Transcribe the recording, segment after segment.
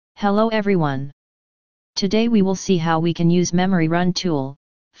Hello everyone. Today we will see how we can use Memory Run tool,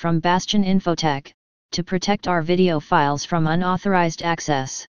 from Bastion Infotech, to protect our video files from unauthorized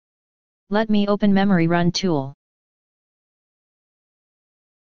access. Let me open Memory Run tool.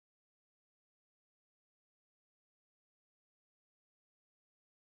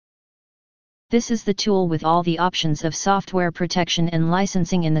 This is the tool with all the options of software protection and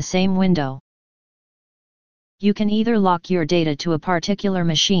licensing in the same window. You can either lock your data to a particular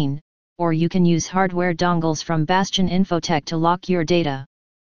machine, or you can use hardware dongles from Bastion Infotech to lock your data.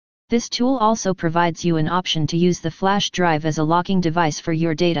 This tool also provides you an option to use the flash drive as a locking device for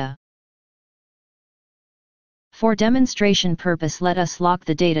your data. For demonstration purpose, let us lock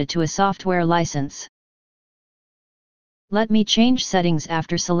the data to a software license. Let me change settings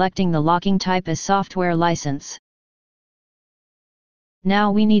after selecting the locking type as software license.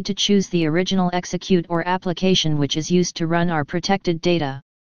 Now we need to choose the original execute or application which is used to run our protected data.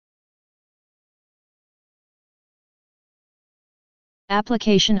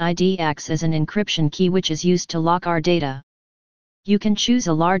 Application ID acts as an encryption key which is used to lock our data. You can choose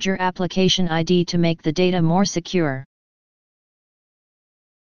a larger application ID to make the data more secure.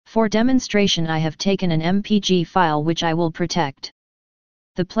 For demonstration, I have taken an MPG file which I will protect.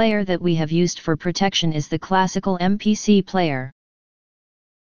 The player that we have used for protection is the classical MPC player.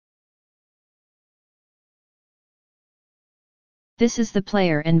 This is the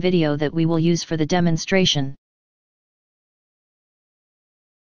player and video that we will use for the demonstration.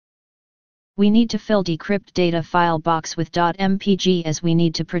 We need to fill decrypt data file box with .mpg as we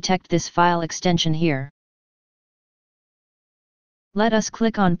need to protect this file extension here. Let us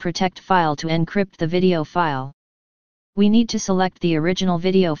click on Protect File to encrypt the video file. We need to select the original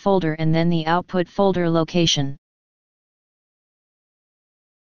video folder and then the output folder location.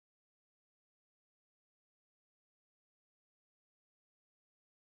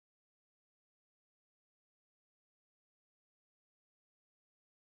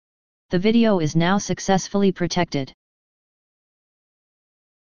 The video is now successfully protected.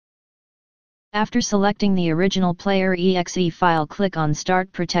 After selecting the original player exe file, click on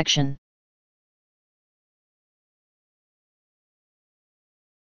Start Protection.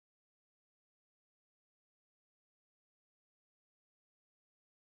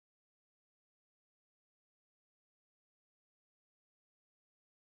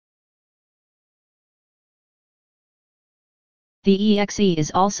 The exe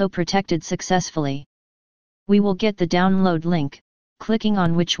is also protected successfully. We will get the download link, clicking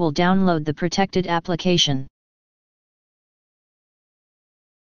on which will download the protected application.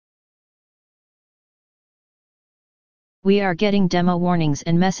 We are getting demo warnings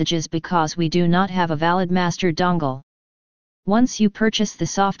and messages because we do not have a valid master dongle. Once you purchase the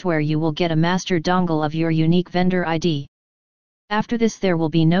software, you will get a master dongle of your unique vendor ID. After this, there will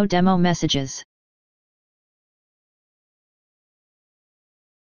be no demo messages.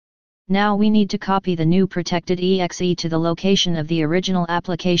 Now we need to copy the new protected exe to the location of the original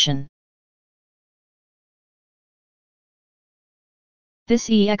application. This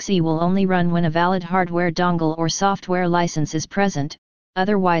exe will only run when a valid hardware dongle or software license is present,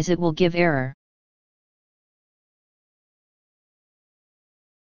 otherwise it will give error.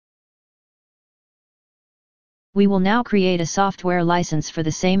 We will now create a software license for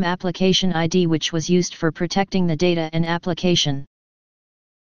the same application ID which was used for protecting the data and application.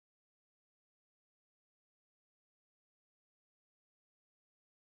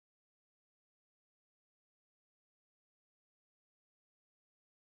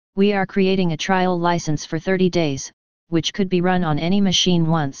 We are creating a trial license for 30 days, which could be run on any machine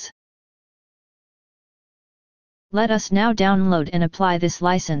once. Let us now download and apply this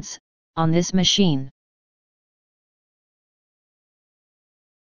license, on this machine.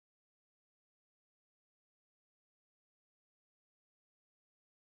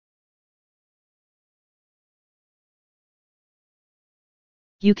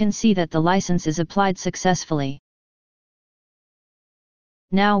 You can see that the license is applied successfully.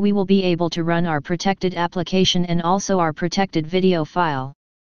 Now we will be able to run our protected application and also our protected video file.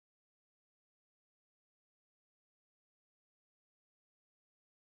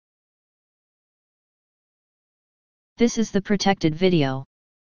 This is the protected video.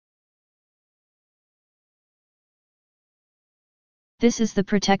 This is the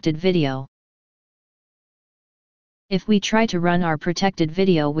protected video. If we try to run our protected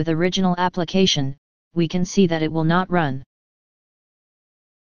video with original application, we can see that it will not run.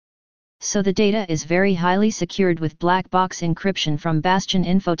 So the data is very highly secured with black box encryption from Bastion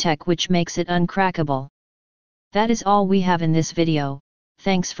Infotech, which makes it uncrackable. That is all we have in this video.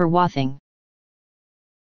 Thanks for watching.